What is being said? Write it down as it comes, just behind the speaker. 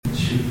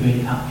should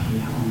be up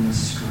here on the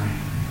screen.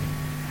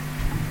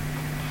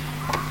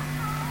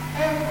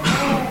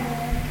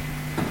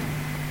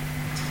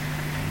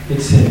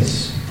 It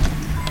says,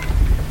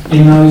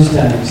 "In those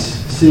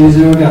days,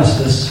 Caesar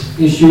Augustus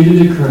issued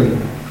a decree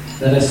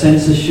that a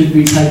census should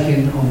be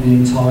taken of the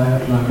entire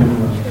Roman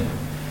world.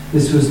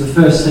 This was the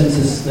first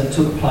census that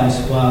took place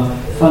while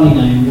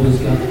Phaniane was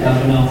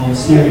governor of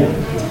Syria.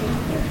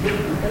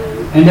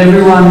 And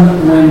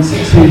everyone went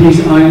to his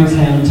own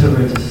town to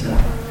register.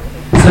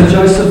 So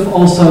Joseph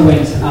also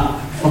went up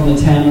from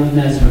the town of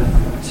Nazareth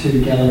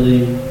to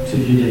Galilee, to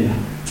Judea,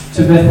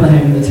 to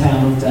Bethlehem, the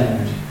town of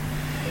David,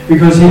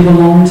 because he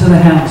belonged to the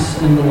house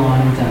and the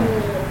line of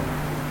David.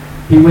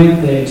 He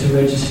went there to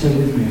register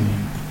with Mary,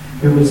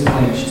 who was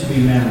pledged to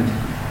be married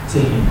to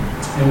him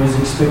and was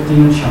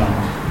expecting a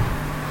child.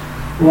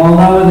 While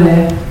they were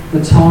there,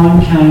 the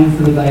time came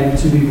for the baby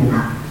to be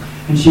born,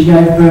 and she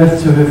gave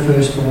birth to her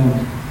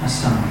firstborn, a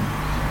son.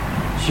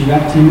 She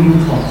wrapped him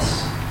in cloths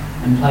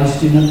and placed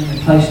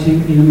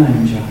him in a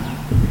manger,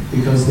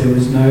 because there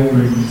was no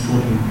room for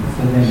them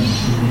in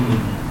the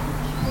inn."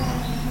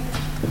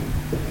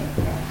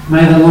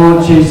 May the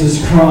Lord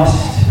Jesus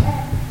Christ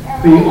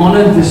be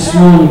honoured this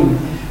morning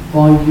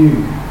by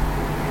you,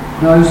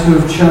 those who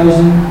have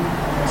chosen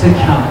to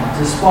come,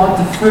 despite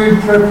the food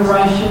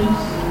preparations,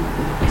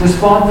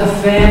 despite the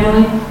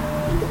family,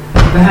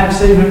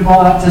 perhaps even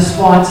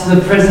despite the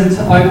present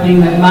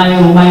opening that may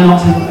or may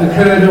not have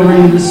occurred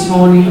already this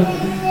morning.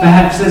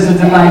 Perhaps there's a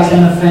debate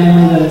in the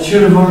family that it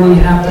should have already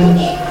happened.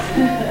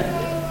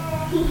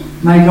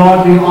 May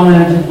God be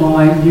honoured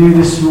by you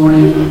this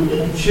morning,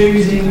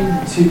 choosing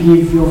to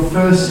give your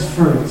first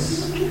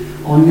fruits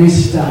on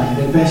this day,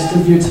 the best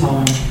of your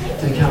time,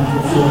 to come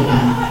before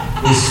Him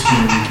this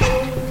morning.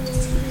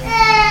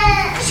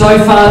 So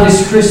far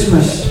this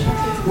Christmas,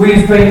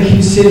 we've been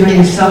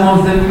considering some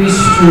of the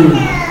mystery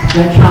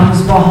that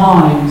comes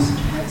behind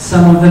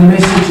some of the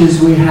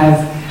messages we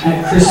have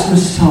at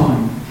Christmas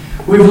time.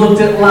 We've looked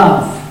at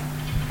love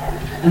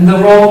and the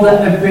role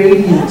that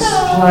obedience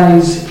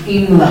plays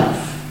in love.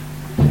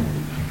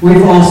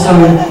 We've also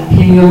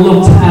here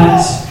looked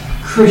at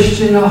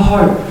Christian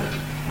hope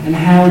and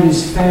how it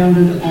is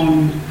founded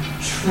on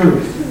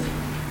truth.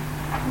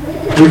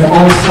 We've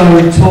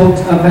also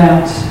talked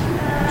about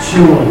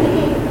joy,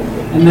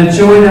 and the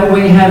joy that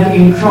we have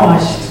in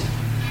Christ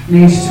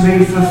needs to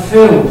be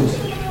fulfilled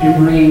in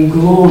bringing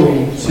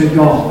glory to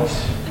God.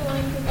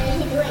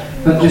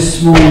 But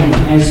this morning,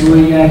 as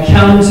we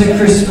come to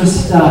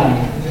Christmas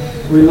Day,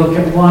 we look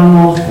at one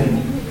more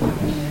thing.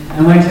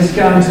 And we're just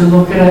going to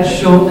look at it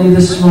shortly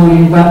this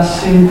morning, but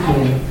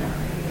simply,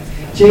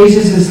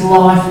 Jesus'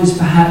 life is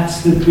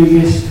perhaps the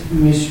biggest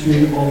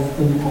mystery of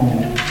them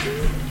all.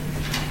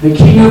 The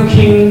King of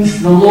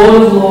Kings, the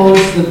Lord of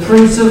Lords, the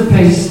Prince of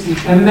Peace,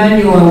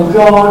 Emmanuel,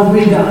 God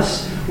with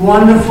us,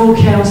 wonderful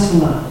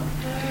Counselor,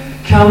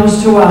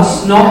 comes to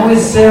us not with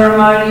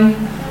ceremony,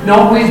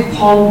 not with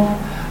pomp,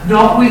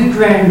 not with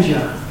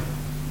grandeur,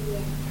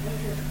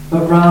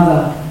 but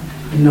rather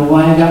in the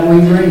way that we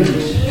read.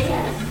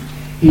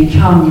 He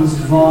comes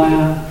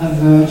via a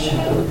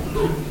virgin,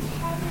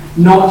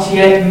 not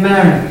yet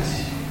married,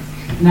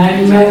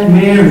 named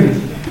Mary,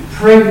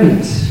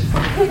 pregnant,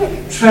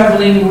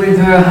 travelling with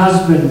her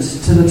husband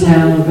to the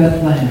town of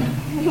Bethlehem,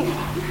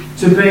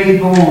 to be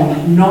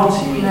born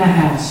not in a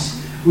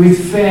house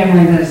with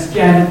family that's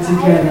gathered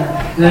together,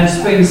 that's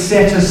been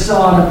set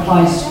aside a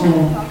place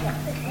for,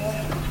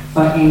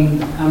 but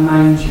in a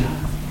manger,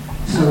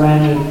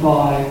 surrounded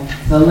by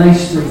the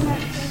least of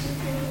these,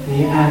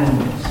 the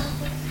animals,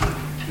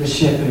 the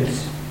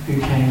shepherds who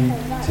came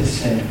to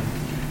see.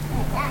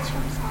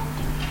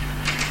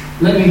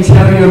 Let me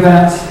tell you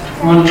about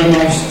one of the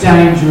most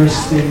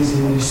dangerous things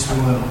in this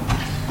world.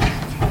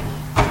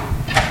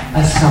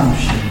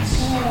 Assumptions.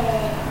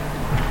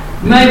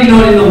 Maybe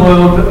not in the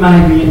world, but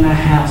maybe in the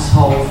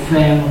household,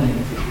 family.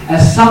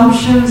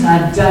 Assumptions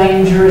are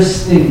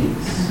dangerous things.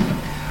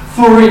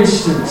 For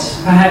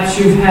instance, perhaps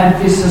you've had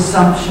this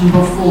assumption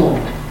before.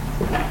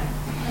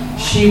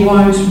 She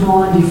won't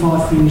mind if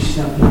I finish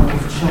that block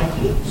of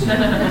chocolates.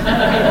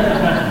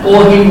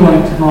 Or he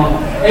won't mind.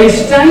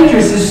 It's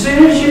dangerous. As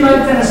soon as you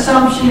make that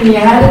assumption and you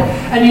had it,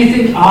 and you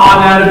think, no,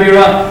 it'll be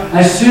right.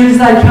 As soon as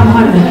they come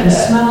home, they can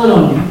smell it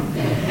on you.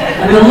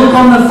 And the look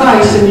on the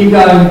face, and you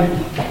go,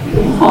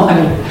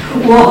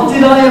 why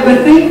did I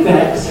ever think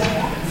that?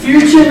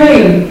 Future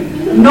me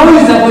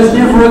knows that was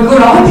never a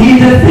good idea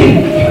to think.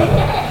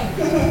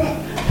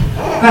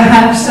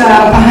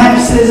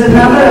 Perhaps there's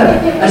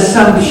another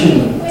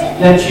assumption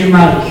that you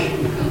make.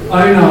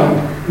 Oh no,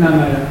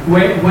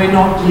 we're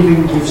not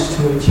giving gifts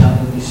to each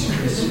other this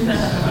Christmas.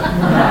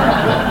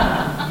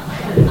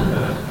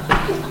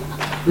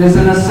 There's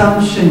an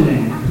assumption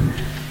there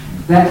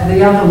that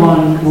the other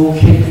one will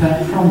keep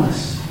that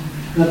promise,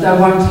 that they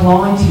won't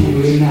lie to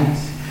you in that.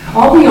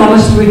 I'll be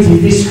honest with you,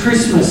 this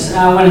Christmas,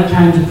 when it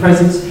came to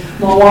presents,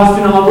 my wife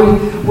and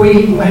I,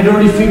 we had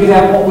already figured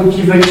out what we'd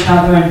give each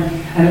other,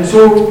 and it's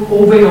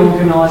all been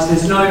organised.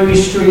 There's no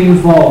mystery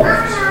involved.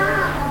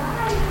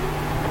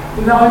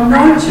 But I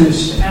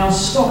noticed our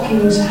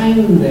stockings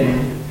hanging there,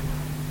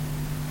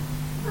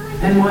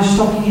 and my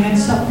stocking had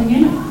something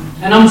in it.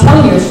 And I'm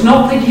telling you, it's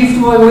not the gift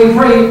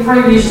we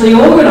previously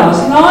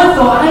organised. And I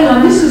thought, hang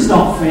on, this is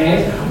not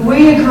fair.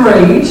 We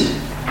agreed,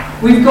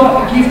 we've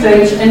got a gift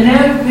each, and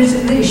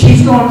now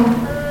she's gone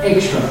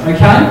extra,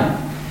 okay?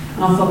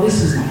 And I thought,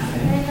 this is not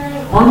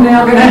fair. I'm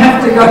now going to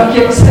have to go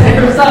get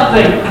Sarah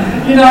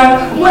something. You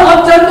know, well,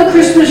 I've done the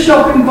Christmas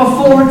shopping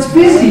before it's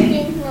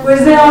busy.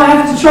 Whereas now I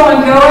have to try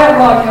and go out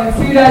like a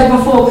few days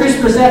before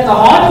Christmas out to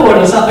High Point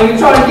or something and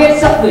try to get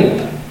something.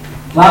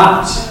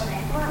 But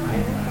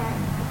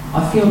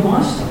I feel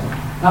my stuff.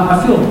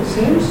 I feel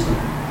Sarah's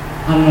stuff.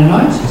 And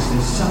I noticed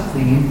there's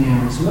something in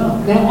there as well.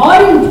 Now, I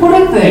didn't put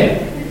it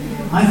there.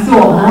 I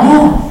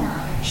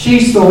thought,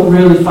 she's thought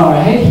really far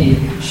ahead here.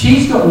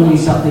 She's got me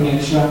something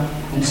extra,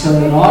 and so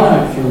that I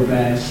don't feel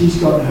bad, she's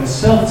got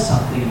herself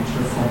something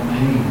extra from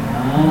me.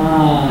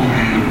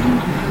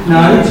 No,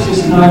 it's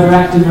just an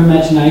overactive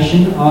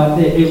imagination.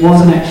 It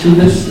wasn't actually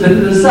the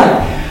same.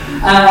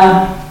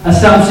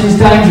 Assumption's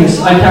dangerous.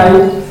 Okay.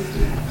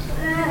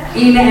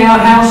 In our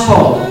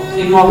household,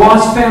 in my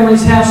wife's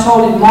family's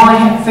household, in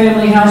my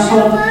family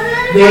household,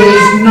 there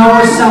is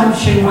no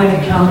assumption when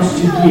it comes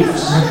to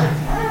gifts.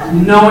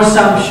 No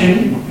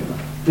assumption.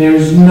 There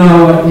is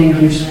no opening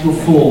gifts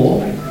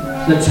before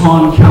the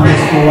time comes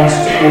for us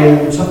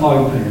all to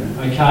open.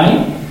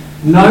 Okay?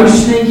 No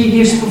sneaky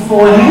gifts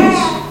beforehand.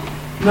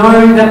 No,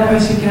 that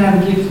person can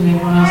have a gift and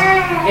everyone else.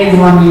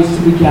 Everyone needs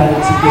to be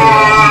gathered together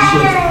and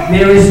shared.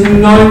 There is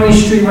no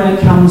mystery when it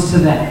comes to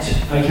that.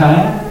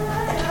 Okay?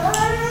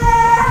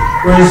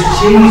 Whereas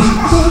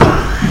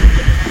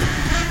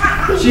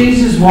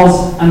Jesus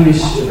was a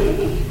mystery.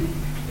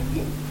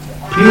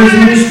 He was a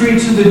mystery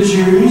to the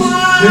Jews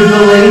who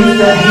believed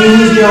that he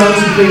was going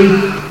to be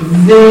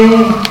their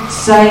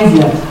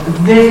Saviour,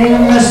 their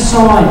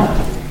Messiah.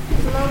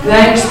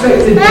 They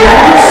expected their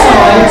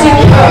Messiah to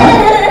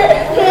come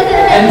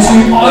and to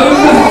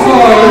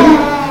overthrow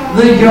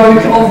the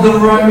yoke of the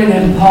Roman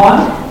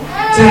Empire,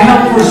 to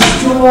help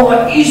restore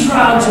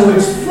Israel to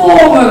its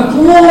former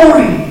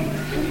glory,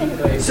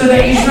 so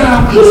that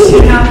Israel could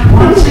sit up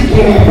once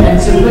again and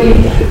to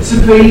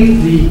be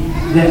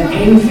the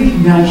envied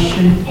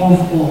nation of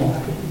all.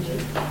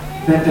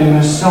 That the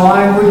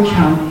Messiah would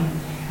come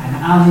and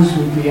others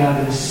would be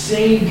able to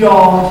see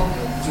God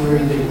through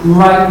the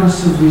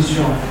greatness of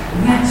Israel.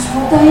 And that's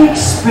what they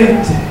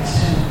expected.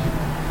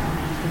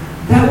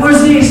 That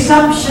was the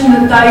assumption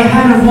that they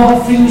had of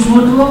what things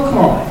would look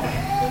like.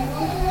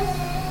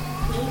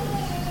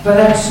 But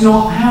that's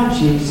not how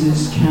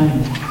Jesus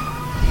came.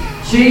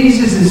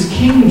 Jesus'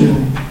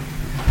 kingdom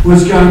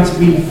was going to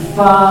be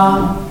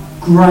far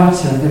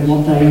greater than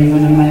what they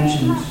even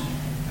imagined.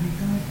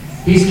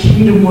 His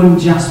kingdom wouldn't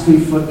just be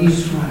for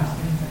Israel,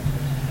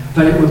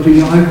 but it would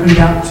be opened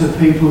up to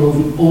people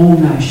of all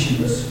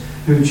nations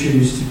who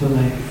choose to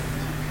believe.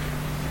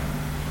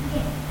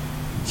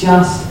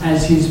 Just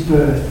as his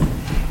birth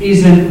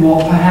isn't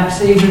what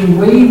perhaps even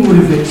we would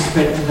have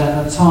expected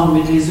at the time,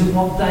 it isn't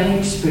what they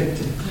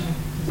expected.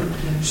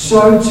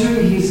 So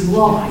too his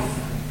life,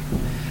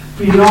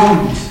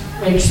 beyond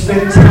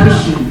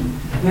expectation.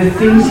 The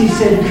things he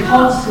said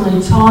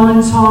constantly, time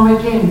and time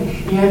again.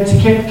 He had to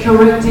keep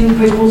correcting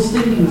people's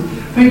thinking.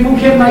 People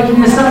kept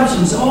making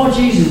assumptions. Oh,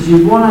 Jesus,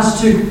 you want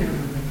us to...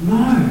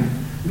 No,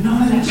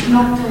 that's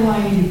not the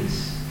way it is.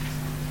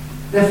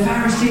 The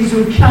Pharisees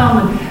would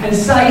come and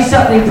say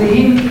something to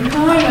him.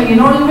 No, you're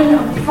not even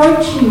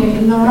approaching it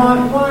in the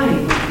right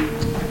way.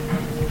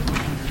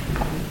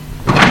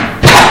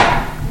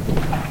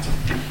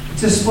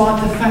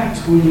 Despite the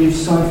fact we live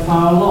so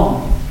far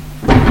along,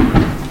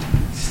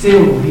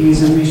 still he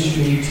is a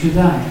mystery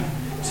today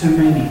to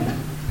many.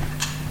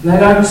 They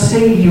don't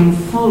see him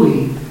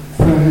fully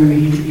for who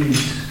he is.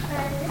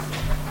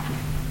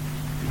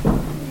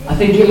 I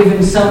think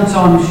even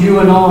sometimes you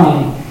and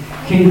I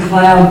can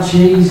cloud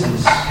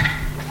Jesus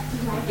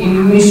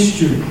in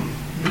mystery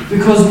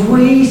because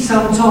we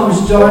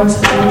sometimes don't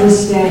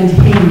understand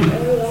him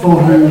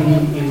for who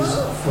he is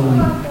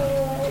fully.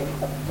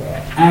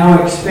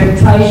 Our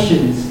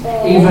expectations,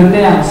 even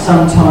now,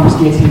 sometimes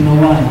get in the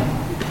way.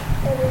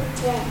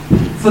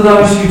 For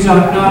those who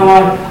don't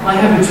know, I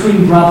have a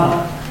twin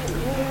brother.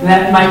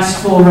 That makes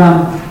for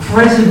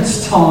present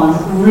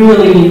time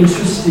really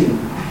interesting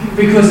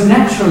because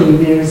naturally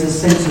there is a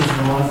sense of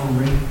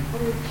rivalry.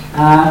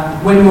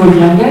 When we were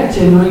younger,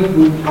 generally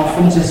we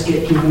often just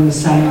get given the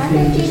same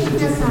thing, just a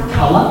different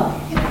colour.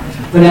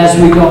 But as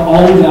we got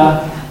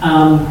older,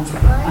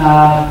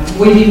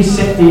 we didn't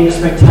set the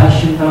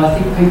expectation, but I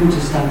think people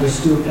just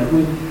understood that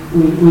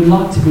we'd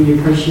like to be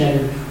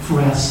appreciated for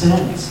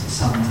ourselves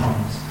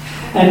sometimes.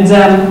 And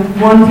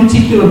one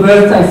particular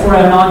birthday, for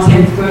our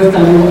 19th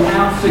birthday, we were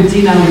out for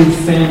dinner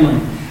with family.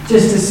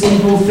 Just a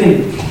simple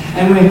thing.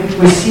 And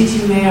we're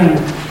sitting there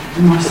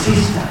and my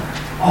sister,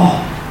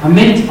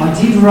 I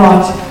did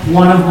write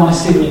one of my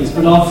siblings,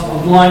 but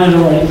I've blown it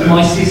already,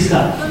 my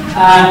sister.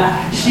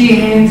 She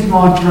hands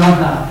my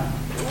brother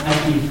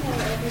a gift.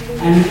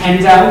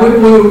 And we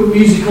were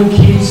musical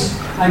kids.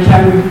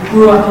 Okay, we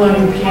grew up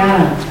learning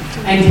piano.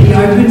 And he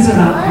opens it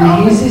up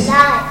and here's this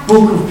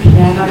book of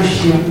piano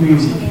sheet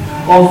music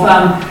of,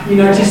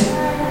 just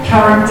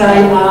current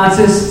day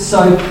artists.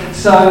 So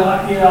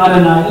I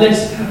don't know,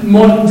 let's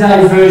modern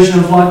day version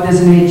of like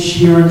there's an Ed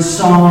Sheeran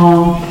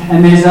song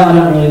and there's, I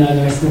don't really know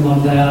the rest of the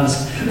modern day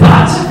artists.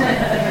 But,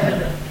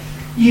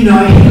 he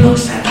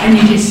looks at and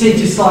you can see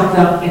just like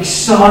the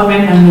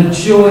excitement and the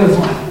joy of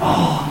like,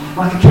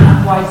 I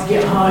can't wait to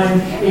get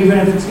home, even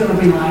if it's going to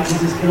be late, I'll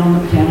just get on the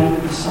piano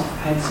with the soft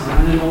pads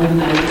on and all the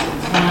notes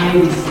and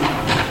play this thing.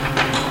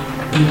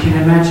 You can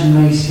imagine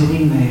me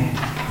sitting there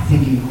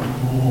thinking,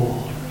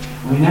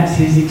 that's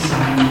his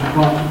excitement.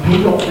 Like,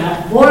 he got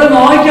that. What am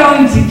I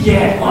going to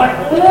get?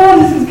 Like,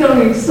 this is going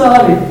to be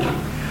exciting.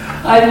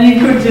 And you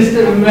could just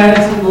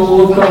imagine the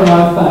look on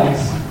my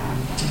face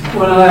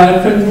when I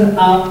opened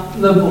up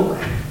the book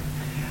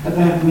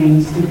about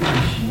men's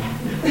depression.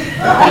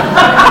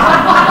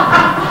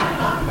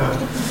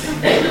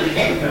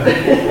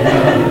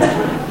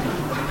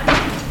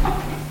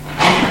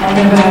 I've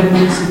never had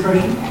men's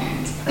depression.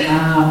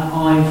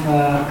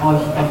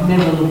 I've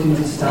never looked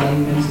into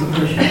studying men's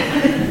depression.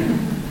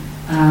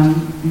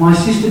 My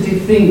sister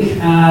did think,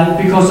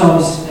 because I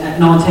was at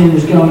 19,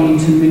 was going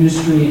into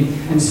ministry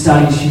and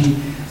studying, she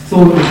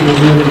thought it would be a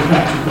really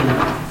practical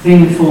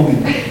thing for me.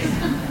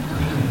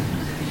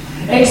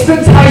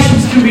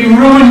 Expectations can be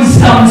ruined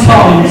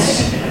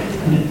sometimes.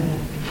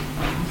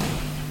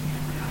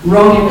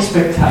 Wrong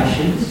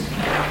expectations.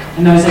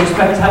 And those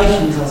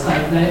expectations, I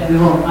say,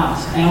 they're on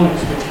us, our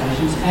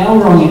expectations. Our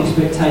wrong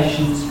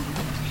expectations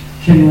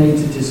can lead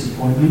to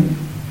disappointment.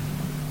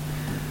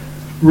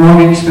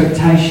 Wrong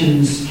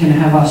expectations can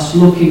have us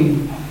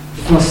looking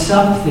for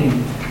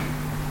something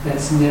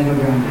that's never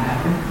going to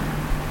happen.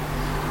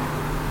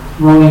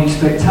 Wrong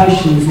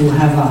expectations will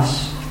have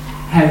us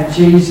have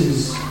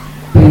Jesus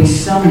be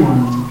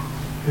someone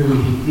who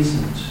he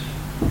isn't.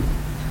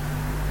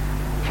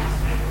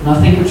 And I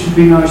think it should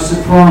be no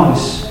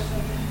surprise.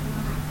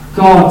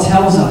 God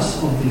tells us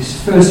of this.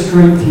 1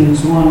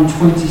 Corinthians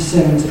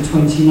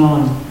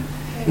 1:27-29.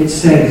 It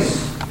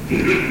says,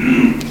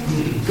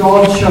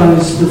 God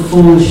chose the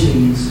foolish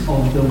things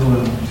of the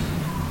world,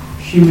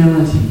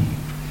 humility,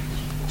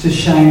 to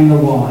shame the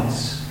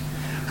wise.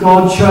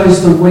 God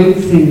chose the weak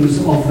things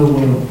of the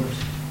world,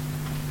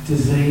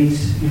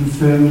 disease,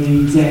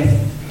 infirmity, death,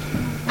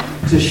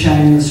 to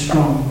shame the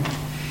strong.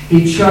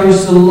 He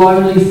chose the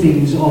lowly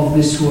things of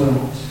this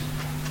world.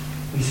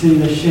 We see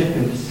the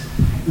shepherds,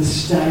 the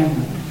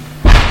stable,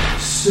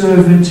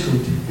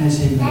 servanthood, as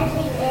he would,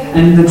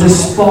 and the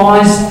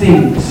despised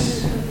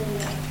things,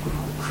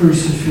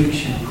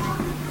 crucifixion,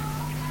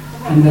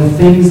 and the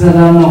things that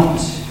are not,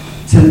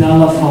 to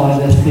nullify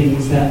the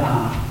things that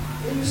are,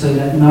 so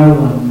that no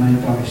one may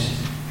boast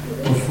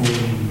before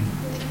him.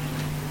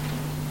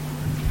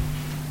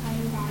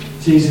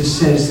 Jesus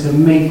says, the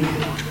meek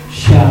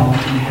shall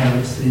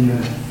inherit the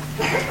earth.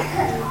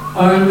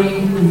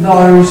 Only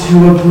those who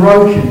are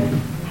broken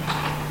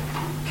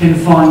can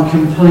find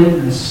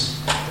completeness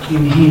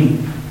in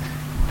him.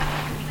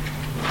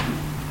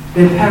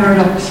 They're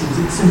paradoxes,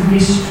 it's a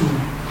mystery.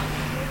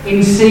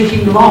 In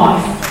seeking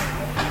life,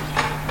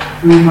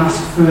 we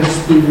must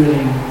first be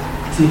willing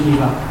to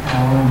give up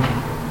our own.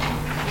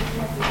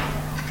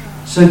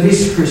 So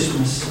this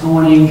Christmas, I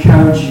want to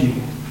encourage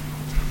you.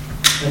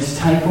 Let's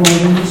take away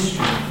the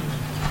mystery.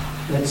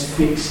 Let's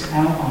fix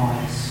our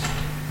eyes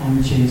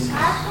on Jesus.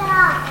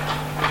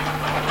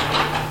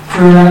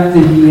 Throughout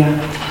the year,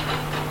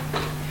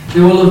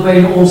 there will have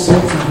been all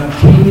sorts of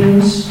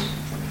opinions,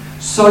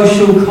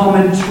 social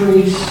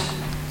commentaries,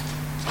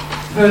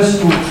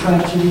 personal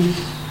tragedies,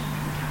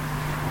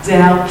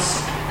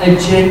 doubts,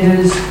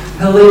 agendas,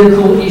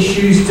 political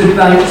issues,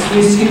 debates,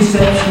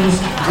 misconceptions,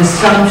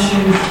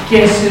 assumptions,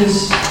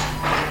 guesses,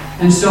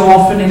 and so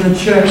often in the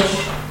church,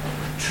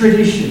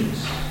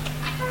 traditions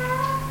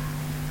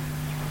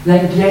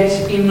that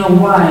get in the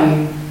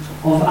way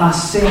of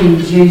us seeing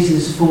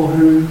Jesus for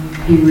who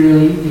he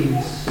really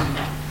is.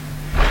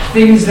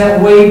 Things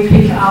that we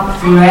pick up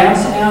throughout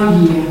our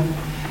year,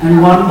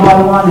 and one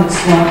by one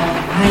it's like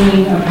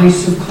hanging a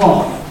piece of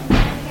cloth,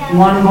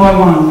 one by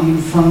one in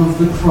front of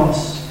the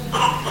cross,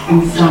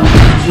 in front of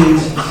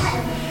Jesus.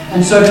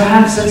 And so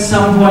perhaps at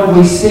some point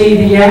we see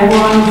the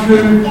outline of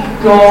who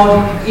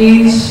God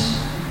is,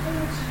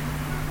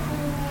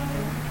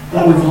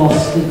 but we've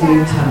lost the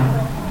detail.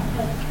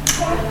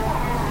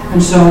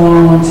 And so I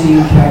want to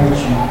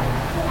encourage you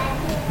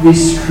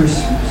this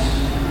Christmas.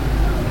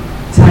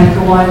 Take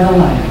away the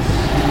layers,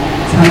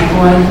 take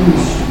away the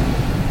mystery,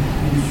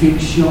 and fix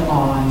your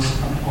eyes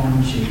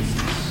upon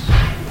Jesus.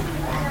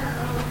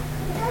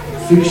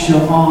 Fix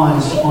your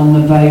eyes on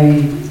the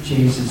baby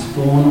Jesus,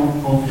 born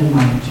of the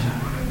manger.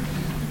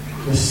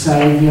 The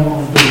Saviour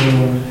of the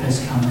world has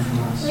come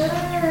for us.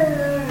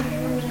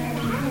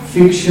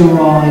 Fix your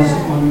eyes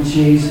on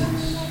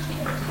Jesus,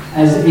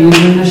 as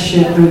even the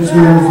shepherds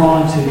were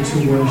invited to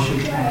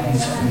worship at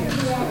his feet.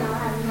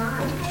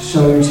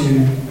 So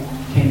too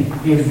can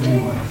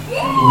everyone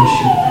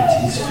worship at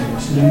his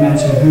feet, no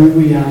matter who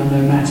we are,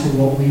 no matter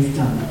what we've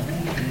done.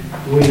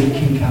 we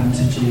can come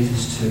to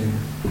Jesus too.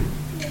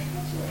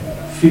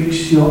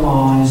 Fix your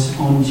eyes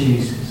on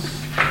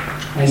Jesus,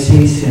 as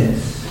he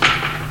says,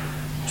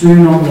 do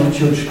not let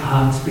your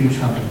hearts be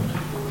troubled.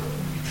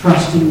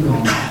 Trust in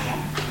God,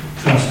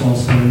 trust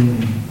also in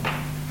me.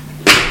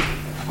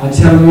 I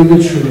tell you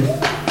the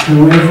truth,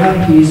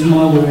 whoever hears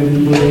my word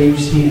and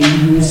believes him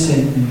who has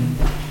sent me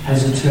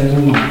has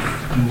eternal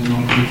life and will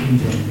not be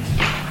condemned.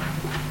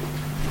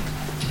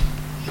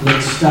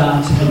 Let's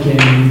start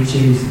again with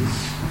Jesus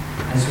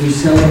as we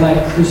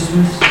celebrate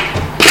Christmas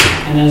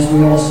and as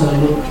we also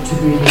look to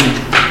begin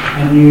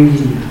a new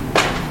year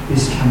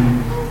this coming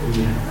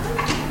year.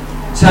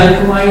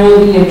 Take away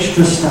all the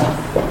extra stuff.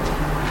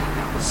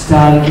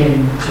 Start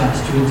again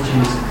just with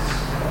Jesus.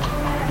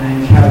 And I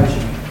encourage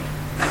you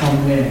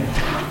from there,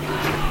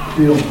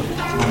 build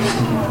once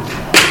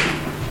again.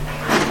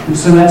 And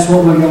so that's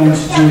what we're going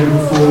to do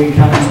before we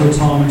come to a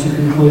time to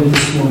conclude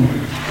this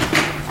morning.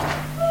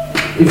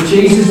 If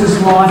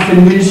Jesus' life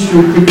and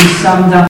ministry could be summed up